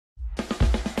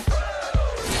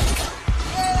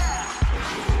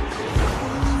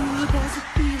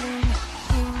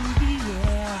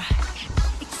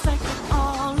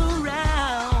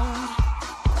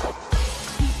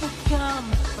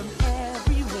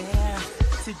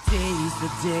Today's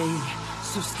the day,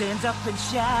 so stand up and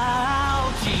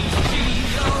shout.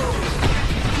 GGO,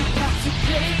 you got to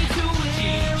play to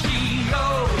win. GGO,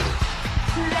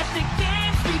 let the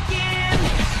games begin.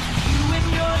 You and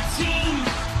your team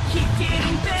keep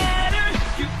getting better.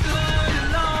 You're good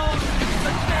alone,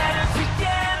 but better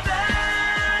together.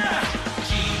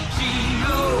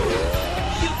 GGO,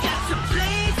 you got to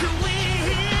play to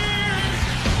win.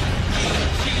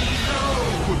 GGO.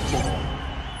 Football.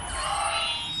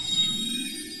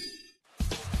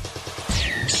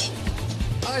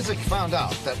 Isaac found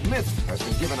out that Myth has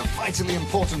been given a vitally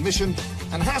important mission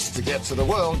and has to get to the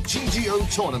World GGO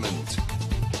tournament.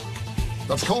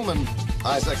 Dr. Coleman,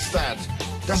 Isaac's dad,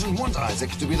 doesn't want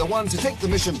Isaac to be the one to take the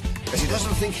mission as he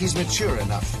doesn't think he's mature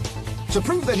enough. To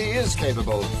prove that he is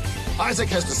capable, Isaac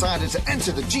has decided to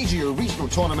enter the GGO regional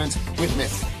tournament with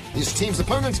Myth. His team's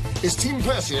opponent is Team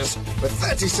Perseus with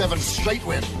 37 straight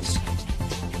wins.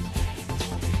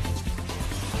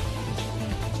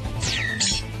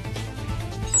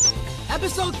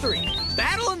 Episode 3,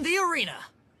 Battle in the Arena.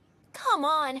 Come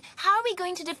on, how are we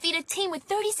going to defeat a team with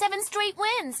 37 straight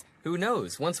wins? Who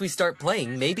knows? Once we start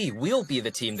playing, maybe we'll be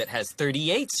the team that has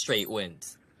 38 straight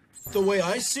wins. The way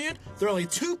I see it, there are only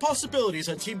 2 possibilities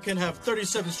a team can have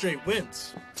 37 straight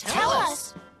wins. Tell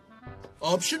us!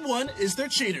 Option 1 is they're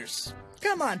cheaters.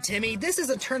 Come on, Timmy, this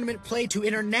is a tournament played to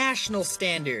international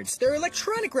standards. There are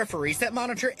electronic referees that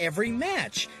monitor every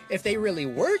match. If they really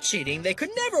were cheating, they could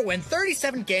never win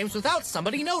 37 games without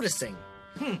somebody noticing.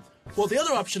 Well, the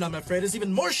other option, I'm afraid, is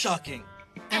even more shocking.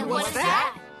 And what's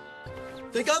that?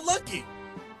 They got lucky.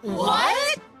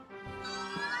 What?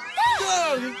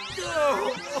 No,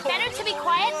 no. Better to be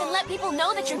quiet than let people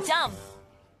know that you're dumb.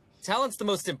 Talent's the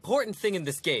most important thing in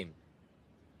this game.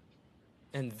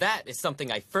 And that is something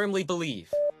I firmly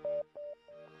believe.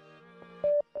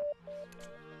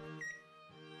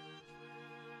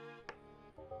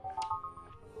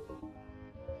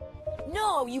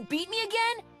 No, you beat me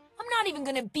again? I'm not even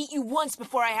gonna beat you once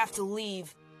before I have to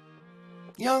leave.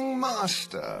 Young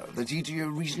Master, the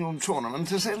GGO regional tournament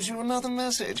has sent you another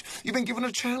message. You've been given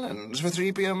a challenge for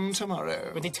 3 p.m.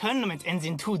 tomorrow. But the tournament ends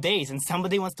in 2 days and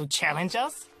somebody wants to challenge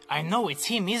us? I know it's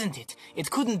him, isn't it?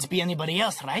 It couldn't be anybody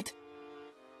else, right?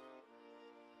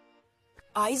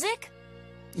 Isaac?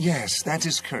 Yes, that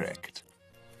is correct.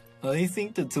 I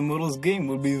think that tomorrow's game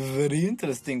will be very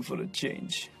interesting for a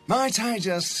change. Might I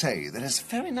just say that it's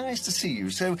very nice to see you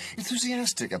so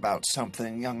enthusiastic about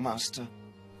something, young master.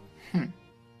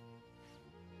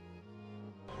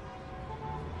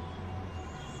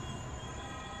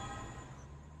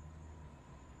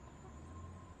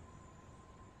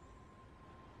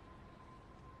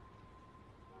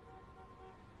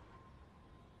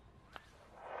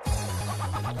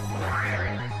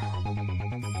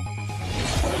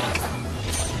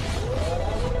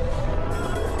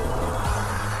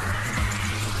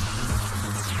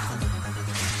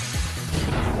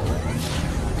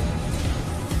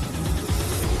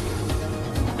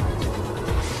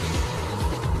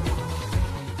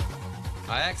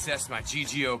 I accessed my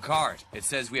GGO card. It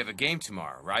says we have a game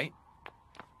tomorrow, right?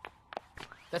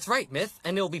 That's right, Myth,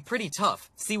 and it'll be pretty tough.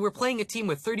 See, we're playing a team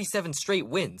with 37 straight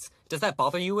wins. Does that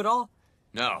bother you at all?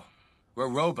 No. We're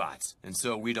robots, and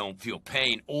so we don't feel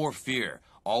pain or fear.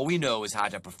 All we know is how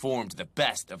to perform to the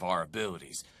best of our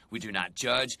abilities. We do not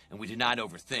judge, and we do not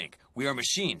overthink. We are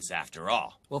machines, after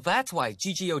all. Well, that's why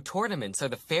GGO tournaments are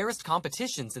the fairest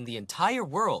competitions in the entire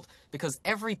world, because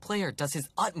every player does his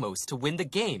utmost to win the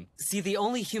game. See, the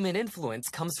only human influence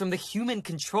comes from the human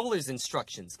controller's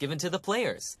instructions given to the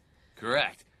players.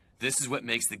 Correct. This is what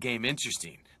makes the game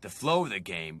interesting. The flow of the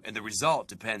game and the result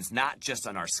depends not just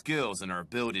on our skills and our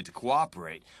ability to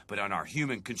cooperate, but on our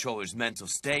human controller's mental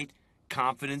state,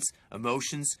 confidence,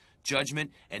 emotions,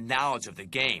 judgment, and knowledge of the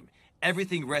game.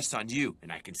 Everything rests on you,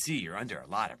 and I can see you're under a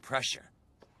lot of pressure.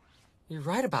 You're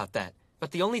right about that.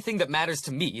 But the only thing that matters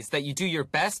to me is that you do your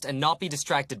best and not be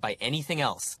distracted by anything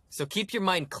else. So keep your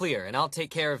mind clear, and I'll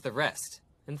take care of the rest.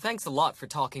 And thanks a lot for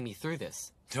talking me through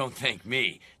this. Don't thank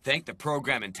me. Thank the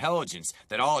program intelligence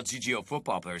that all GGO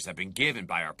football players have been given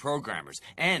by our programmers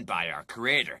and by our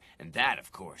creator. And that,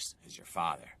 of course, is your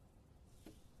father.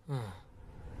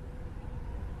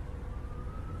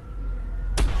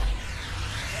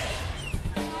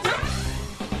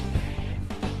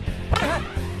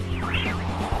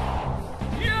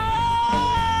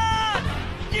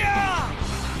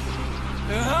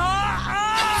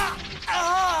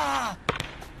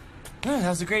 That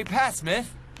was a great pass, Smith.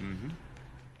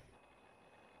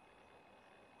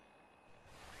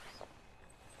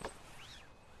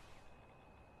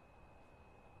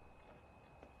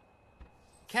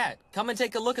 Cat, come and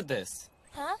take a look at this.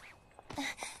 Huh?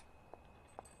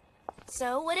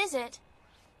 So, what is it?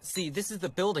 See, this is the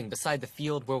building beside the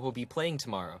field where we'll be playing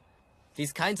tomorrow.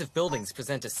 These kinds of buildings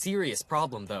present a serious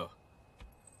problem, though.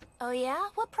 Oh yeah?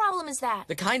 What problem is that?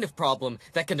 The kind of problem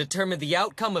that can determine the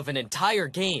outcome of an entire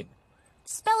game.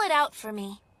 Spell it out for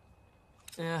me.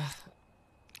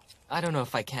 I don't know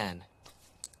if I can.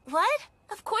 What?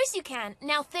 Of course you can.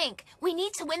 Now think. We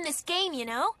need to win this game, you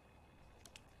know?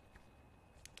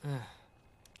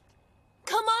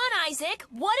 Come on, Isaac!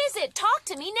 What is it? Talk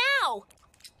to me now!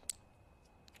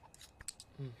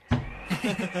 When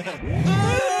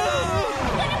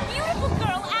a beautiful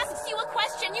girl asks you a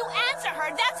question, you answer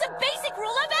her. That's a basic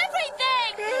rule of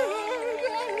everything!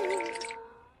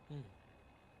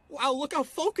 Wow, look how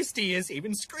focused he is.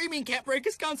 Even screaming can't break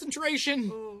his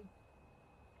concentration.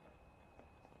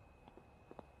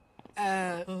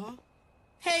 Hey,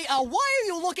 why are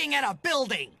you looking at a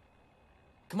building?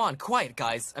 Come on, quiet,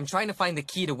 guys. I'm trying to find the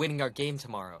key to winning our game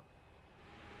tomorrow.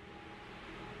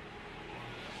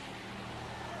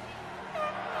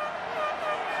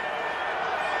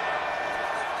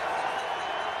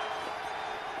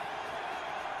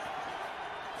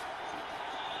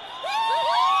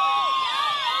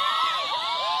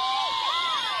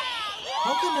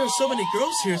 How come there are so many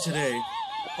girls here today?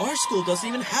 Our school doesn't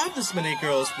even have this many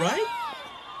girls, right?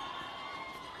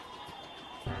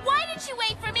 Why didn't you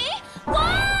wait for me?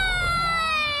 Why?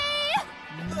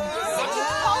 You said you'd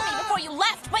call me before you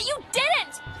left, but you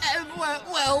didn't!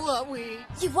 We...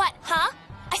 You what, huh?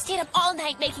 I stayed up all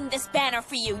night making this banner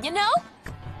for you, you know?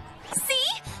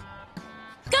 See?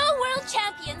 Go World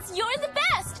Champions, you're the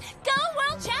best! Go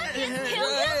World Champions, kill, kill,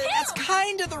 kill! That's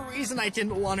kind of the reason I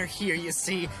didn't want her here, you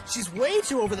see. She's way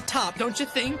too over the top, don't you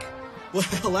think?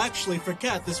 Well, actually, for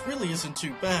Kat, this really isn't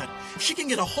too bad. She can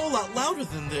get a whole lot louder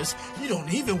than this. You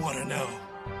don't even want to know.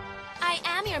 I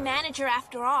am your manager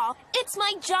after all. It's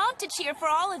my job to cheer for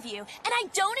all of you, and I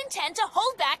don't intend to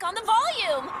hold back on the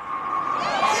volume.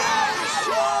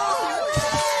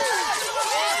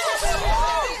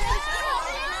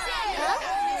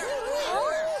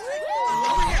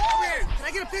 Over here. Can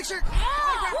I get a picture?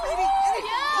 Autograph, baby.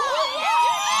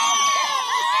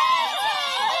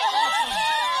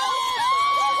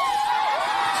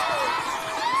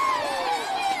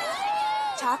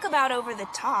 Talk about over the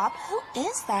top. Who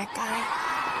is that guy?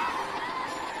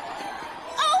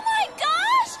 Oh my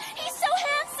gosh! He's so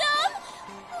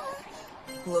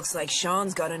handsome! Looks like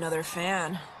Sean's got another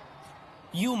fan.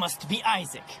 You must be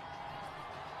Isaac.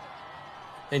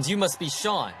 And you must be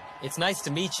Sean. It's nice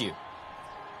to meet you.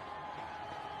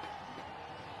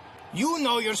 You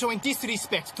know you're showing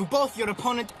disrespect to both your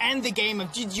opponent and the game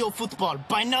of GGO football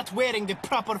by not wearing the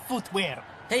proper footwear.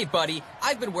 Hey, buddy,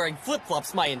 I've been wearing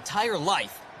flip-flops my entire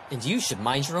life, and you should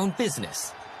mind your own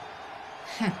business.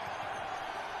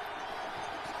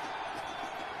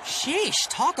 Sheesh,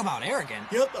 talk about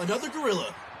arrogant. Yep, another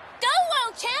gorilla. Go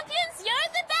World Champions, you're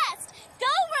the best!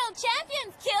 Go World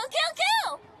Champions, kill, kill,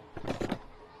 kill!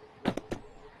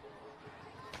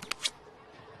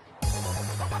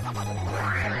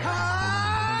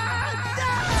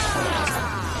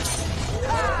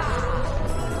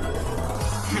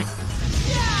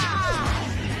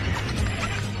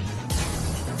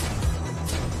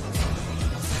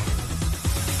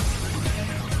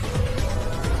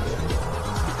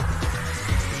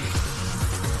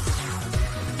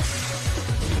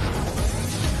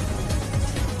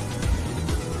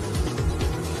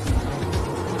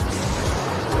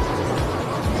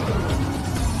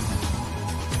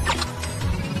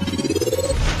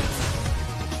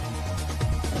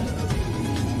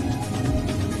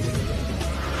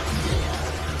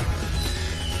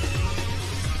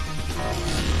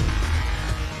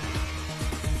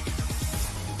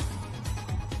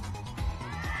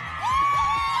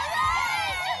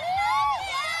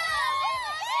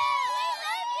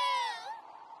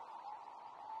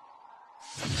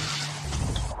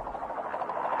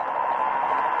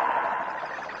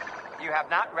 You have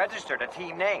not registered a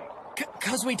team name.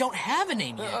 Because we don't have a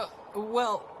name yet.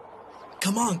 Well...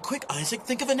 Come on, quick, Isaac,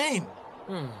 think of a name.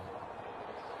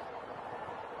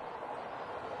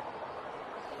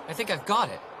 I think I've got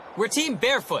it. We're Team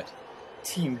Barefoot.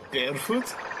 Team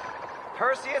Barefoot?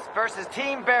 Perseus versus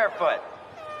Team Barefoot.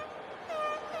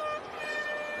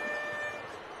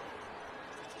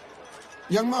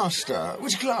 Young master,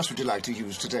 which class would you like to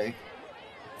use today?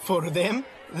 For them,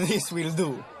 this will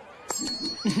do.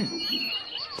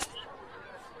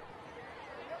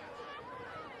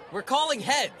 We're calling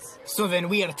heads. So then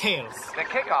we are tails. The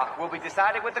kickoff will be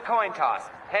decided with the coin toss.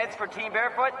 Heads for Team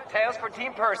Barefoot, tails for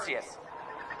Team Perseus.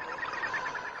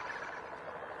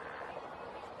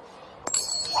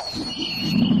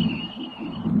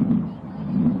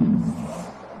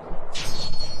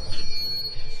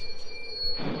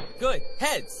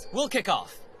 we'll kick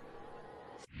off.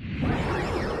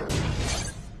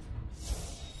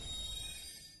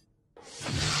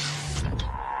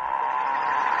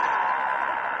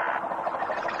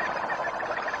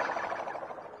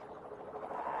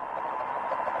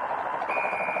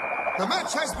 The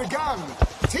match has begun.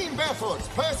 Team Barefoot,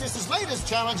 Perseus' latest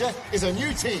challenger, is a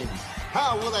new team.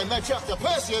 How will they match up to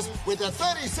Perseus with the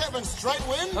 37 straight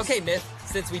wins? Okay, Myth,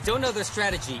 since we don't know their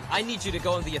strategy, I need you to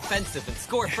go on the offensive and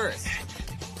score first.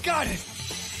 Got it!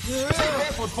 Team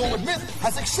Barefoot forward Myth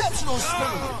has exceptional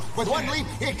speed. With one leap,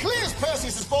 he clears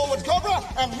Perseus' forward Cobra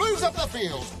and moves up the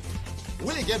field.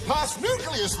 Will he get past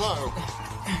Nucleus, though?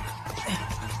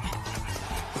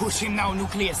 Push him now,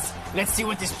 Nucleus. Let's see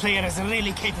what this player is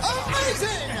really capable of.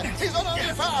 Amazing! He's not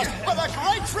only fast, but a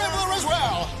great dribbler as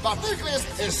well. But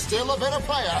Nucleus is still a better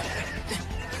player.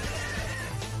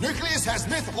 Nucleus has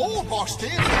Myth all boxed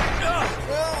in.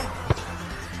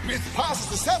 Myth passes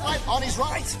the satellite on his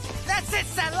right. That's it,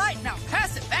 Satellite. Now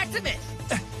pass it back to Myth.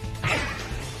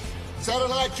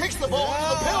 Satellite kicks the ball into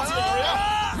the penalty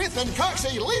area. Myth and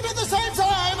Coxie leap at the same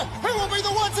time. Who will be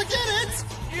the one to get it?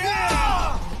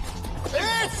 Yeah!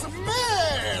 It's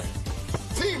Myth!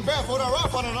 Team Barefoot are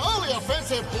up on an early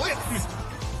offensive blitz.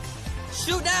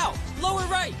 Shoot now! Lower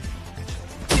right!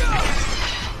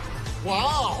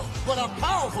 Wow, what a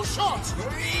powerful shot!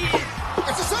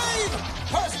 It's a save!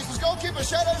 Perseus' goalkeeper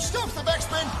Shadow stops the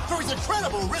backspin through his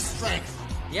incredible wrist strength.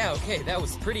 Yeah, okay, that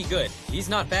was pretty good. He's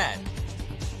not bad.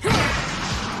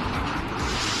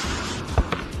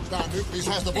 Now Nucleus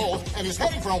has the ball and is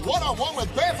heading for a one-on-one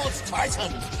with Barefoot's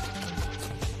Titan.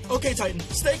 Okay, Titan,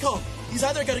 stay calm. He's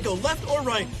either gonna go left or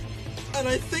right. And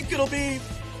I think it'll be...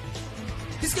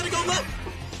 He's gonna go left.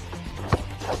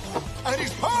 And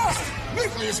he's passed!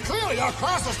 Nucleus clearly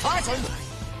outclasses Titan.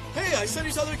 Hey, I said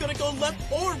he's either gonna go left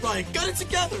or right. Got it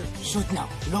together. Shoot now.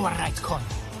 Lower right corner.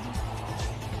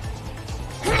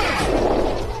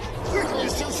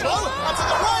 Nucleus too slow, and to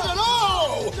the right and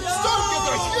oh! Stone gives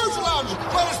it a huge lunge,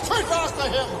 but it's too fast for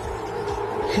him.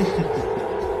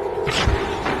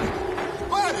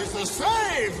 That is the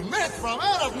save! Myth from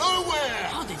out of nowhere!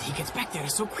 How did he get back there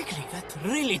so quickly? That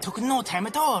really took no time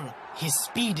at all. His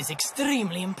speed is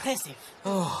extremely impressive.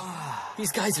 Oh,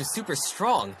 these guys are super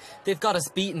strong. They've got us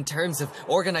beat in terms of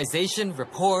organization,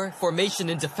 rapport, formation,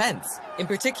 and defense. In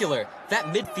particular,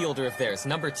 that midfielder of theirs,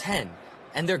 number 10,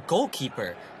 and their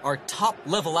goalkeeper are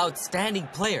top-level outstanding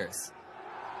players.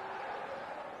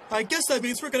 I guess that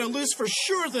means we're gonna lose for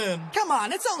sure then. Come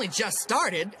on, it's only just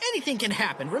started. Anything can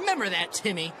happen. Remember that,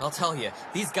 Timmy. I'll tell you,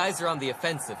 these guys are on the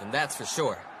offensive, and that's for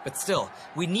sure. But still,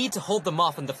 we need to hold them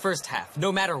off in the first half,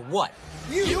 no matter what.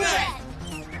 You bet!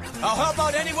 I'll help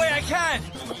out any way I can!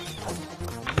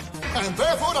 And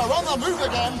Barefoot are on the move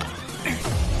again.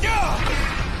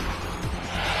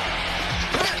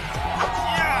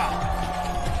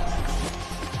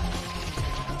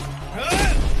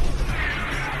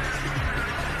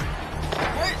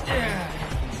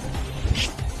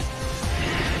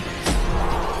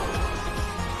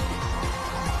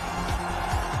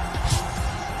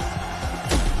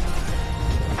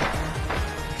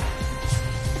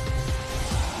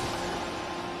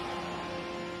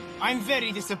 I'm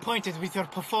very disappointed with your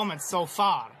performance so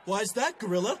far. Why's that,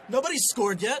 Gorilla? Nobody's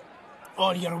scored yet.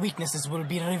 All your weaknesses will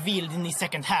be revealed in the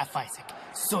second half, Isaac.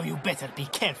 So you better be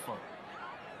careful.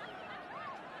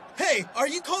 Hey, are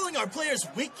you calling our players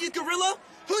weak, you gorilla?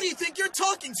 Who do you think you're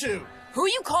talking to? Who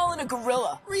you calling a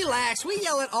gorilla? Relax, we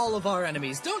yell at all of our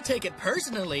enemies. Don't take it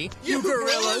personally, you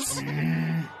gorillas.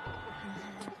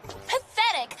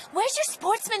 Pathetic! Where's your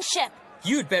sportsmanship?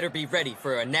 You'd better be ready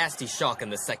for a nasty shock in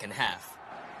the second half.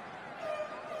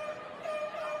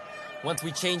 Once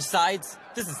we change sides,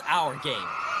 this is our game.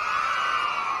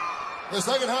 The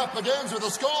second half begins with the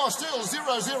score still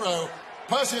 0-0.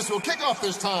 Perseus will kick off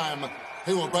this time.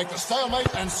 He will break the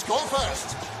stalemate and score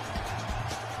first.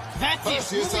 That's it.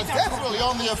 Perseus are definitely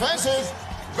on the offensive.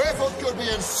 Barefoot could be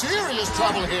in serious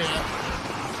trouble here.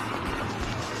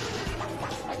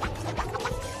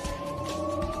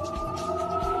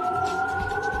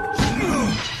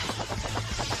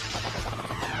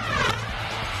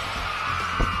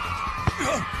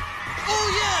 Oh,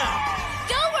 yeah!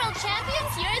 Go, World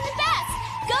Champions! You're the best!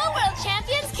 Go, World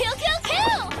Champions! Kill, kill,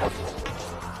 kill!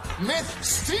 Myth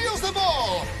steals the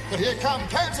ball, but here come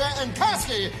Kanta and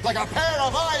Kasky like a pair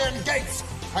of iron gates.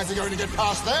 How's he going to get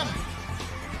past them?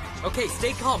 Okay,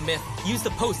 stay calm, Myth. Use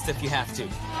the posts if you have to.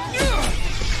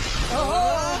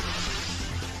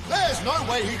 There's no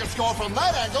way he could score from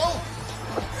that angle.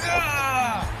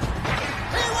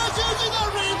 He was using the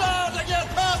rebound to get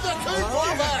past the two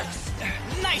fullbacks.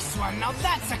 Nice one. Now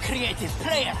that's a creative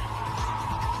player.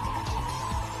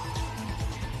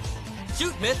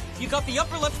 Shoot, Myth! You got the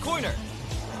upper left corner!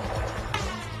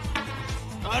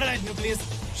 Alright, Nucleus.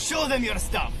 Show them your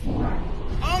stuff.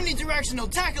 Omnidirectional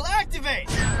tackle activate!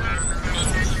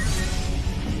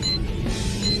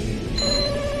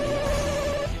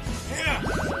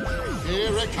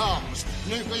 Here it comes.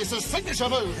 Nucleus' signature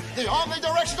move, the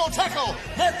omnidirectional tackle.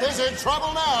 Myth is in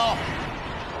trouble now.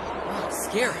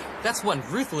 Scary. That's one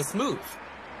ruthless move.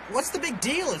 What's the big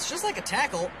deal? It's just like a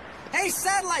tackle. Hey,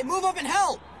 Satellite, move up and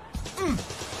help!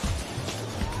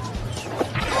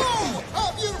 Oh,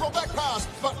 a beautiful back pass,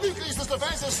 but Nucleus'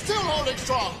 defense is still holding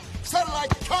strong. Satellite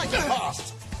can't get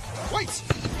past. Wait,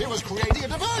 he was creating a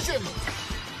diversion.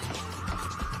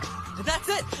 That's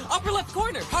it! Upper left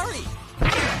corner, hurry!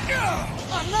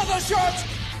 Another shot!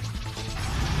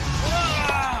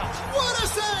 What a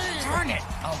save! Darn it!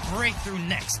 I'll break through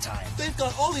next time. They've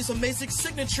got all these amazing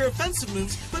signature offensive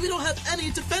moves, but we don't have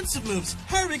any defensive moves.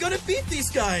 How are we gonna beat these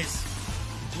guys?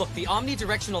 Look, the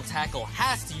omnidirectional tackle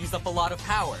has to use up a lot of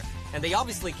power, and they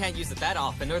obviously can't use it that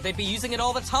often, or they'd be using it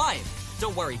all the time.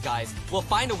 Don't worry, guys. We'll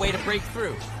find a way to break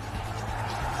through.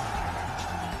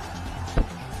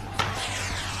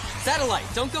 Satellite,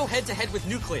 don't go head-to-head with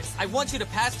Nucleus. I want you to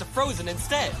pass to Frozen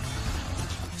instead.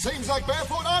 Seems like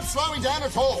Barefoot aren't slowing down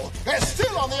at all. They're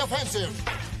still on the offensive.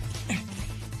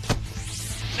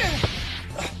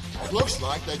 Looks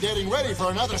like they're getting ready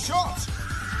for another shot.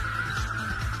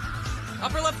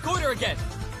 Upper left corner again.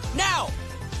 Now!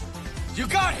 You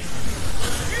got it!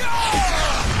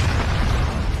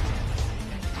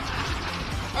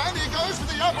 And he goes for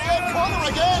the upper left corner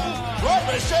again. Right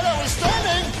where Shadow is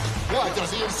standing. Why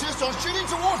does he insist on shooting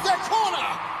towards that corner?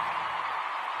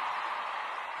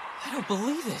 I don't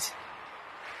believe it.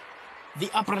 The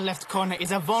upper left corner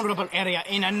is a vulnerable area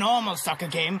in a normal soccer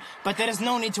game, but there is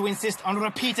no need to insist on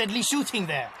repeatedly shooting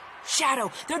there.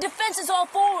 Shadow, their defense is all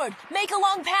forward. Make a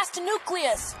long pass to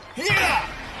Nucleus. Yeah!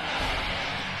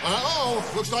 Uh-oh,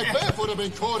 looks like Barefoot have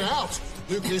been caught out.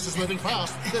 Nucleus is moving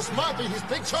fast. This might be his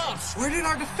big chance. Where did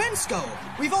our defense go?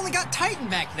 We've only got Titan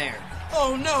back there.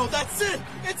 Oh no, that's it!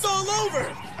 It's all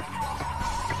over!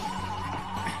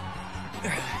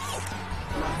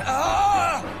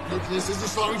 Nucleus isn't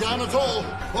slowing down at all.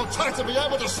 Will Titan be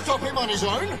able to stop him on his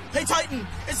own? Hey, Titan,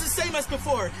 it's the same as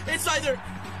before. It's either...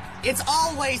 It's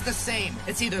always the same.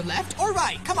 It's either left or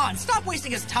right. Come on, stop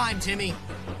wasting his time, Timmy.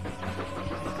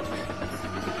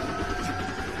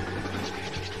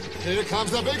 Here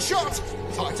comes the big shot.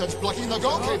 Titan's blocking the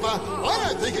goalkeeper. I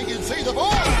don't think he can see the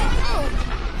ball.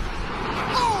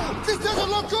 Oh, this doesn't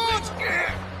look good.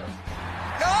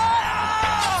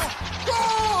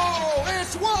 Goal!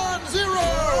 It's 1-0.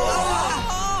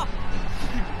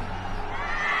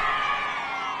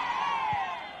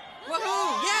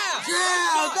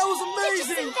 Yeah, that was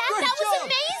amazing! That was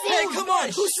amazing! Hey, come on!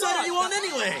 Whose side are you on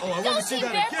anyway? Oh, I want to see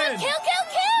that again! Kill, kill,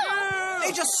 kill!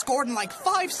 They just scored in like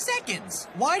 5 seconds.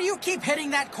 Why do you keep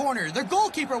hitting that corner? The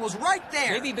goalkeeper was right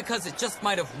there. Maybe because it just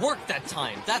might have worked that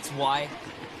time. That's why.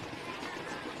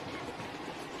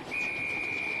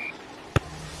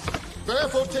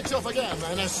 Barefoot kicks off again,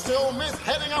 and is still Myth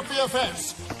heading up the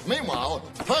offense. Meanwhile,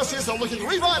 Perseus are looking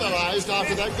revitalized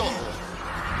after that goal.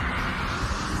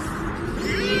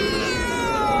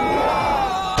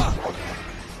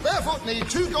 Barefoot need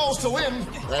 2 goals to win.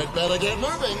 They'd better get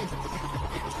moving.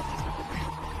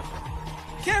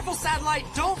 Careful, Satellite.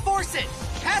 Don't force it.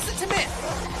 Pass it to Myth.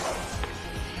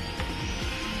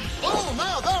 Oh,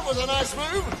 now that was a nice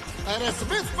move. And it's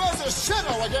Myth versus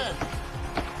Shadow again.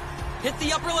 Hit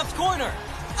the upper left corner.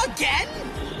 Again?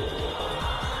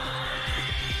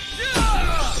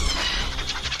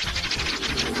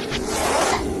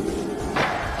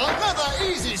 Another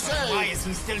easy save. Why is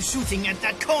he still shooting at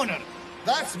that corner?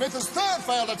 That's Myth's 3rd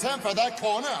failed attempt for that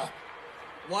corner.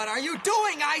 What are you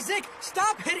doing, Isaac?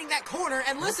 Stop hitting that corner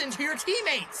and listen to your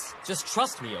teammates. Just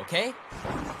trust me, okay?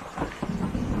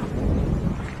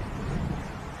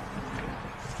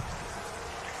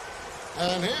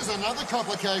 And here's another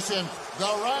complication, the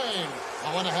rain.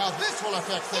 I wonder how this will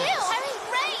affect things. Ew, I mean,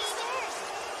 rain!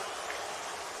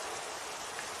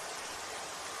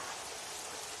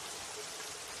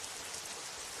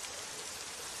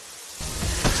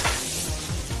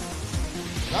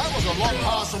 That was a long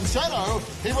pass from Shadow.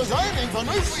 He was aiming for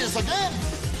Nucleus again.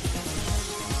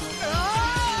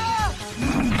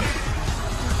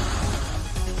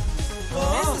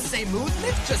 This is the same move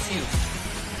Myth just used.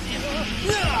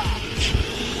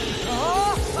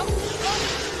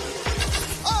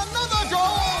 Another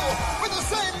goal! With the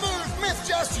same move Myth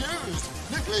just used.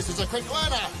 Nucleus is a quick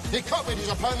learner. He copied his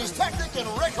opponent's tactic in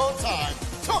record time.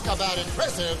 Talk about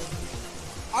impressive.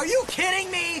 Are you kidding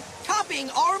me? Copying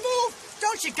our move?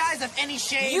 Don't you guys have any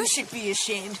shame? You should be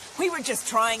ashamed. We were just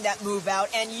trying that move out,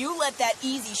 and you let that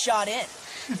easy shot in.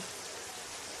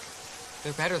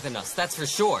 They're better than us, that's for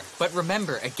sure. But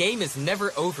remember, a game is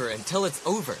never over until it's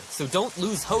over, so don't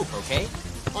lose hope, okay?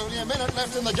 Only a minute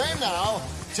left in the game now.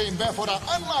 Team Barefoot are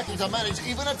unlikely to manage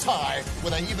even a tie,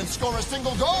 where they even score a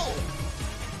single goal.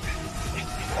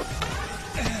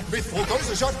 Myth foregoes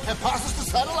the shot and passes to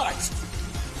Satellite.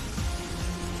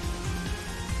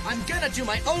 I'm gonna do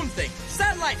my own thing.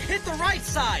 Satellite, hit the right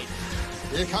side.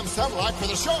 Here comes Satellite for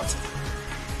the shot.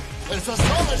 It's a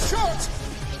solid shot.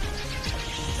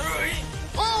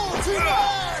 Oh, too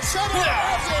bad! Satellite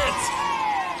has it!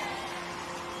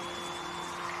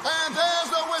 And there's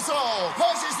the whistle.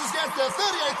 Perseus gets their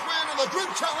 38th win in the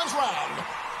group challenge round.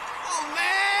 Oh,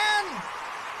 man!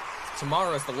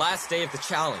 Tomorrow's the last day of the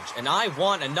challenge, and I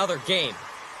want another game.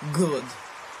 Good.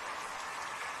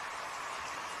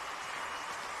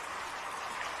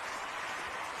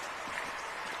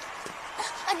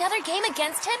 Another game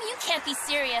against him? You can't be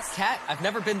serious. Kat, I've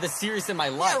never been this serious in my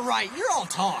life. Yeah, right. You're all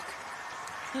talk.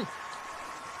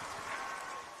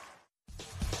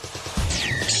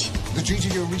 The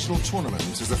GGO Regional Tournament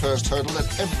is the first hurdle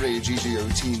that every GGO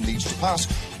team needs to pass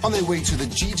on their way to the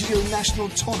GGO National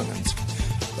Tournament.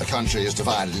 The country is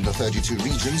divided into 32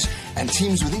 regions, and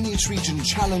teams within each region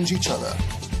challenge each other.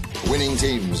 Winning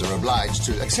teams are obliged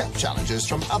to accept challenges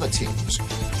from other teams.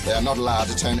 They are not allowed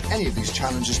to turn any of these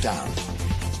challenges down.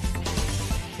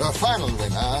 The final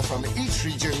winner from each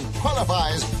region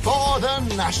qualifies for the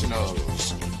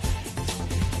Nationals.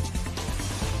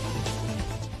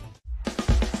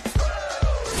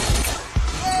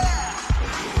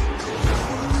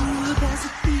 There's a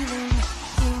feeling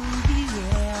in the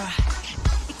air,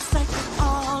 excitement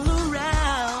all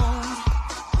around.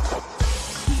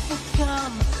 People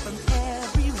come from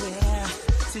everywhere.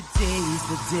 Today's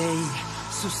the day,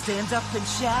 so stand up and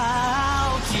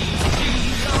shout.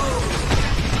 GGO,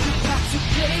 you got to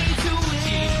play to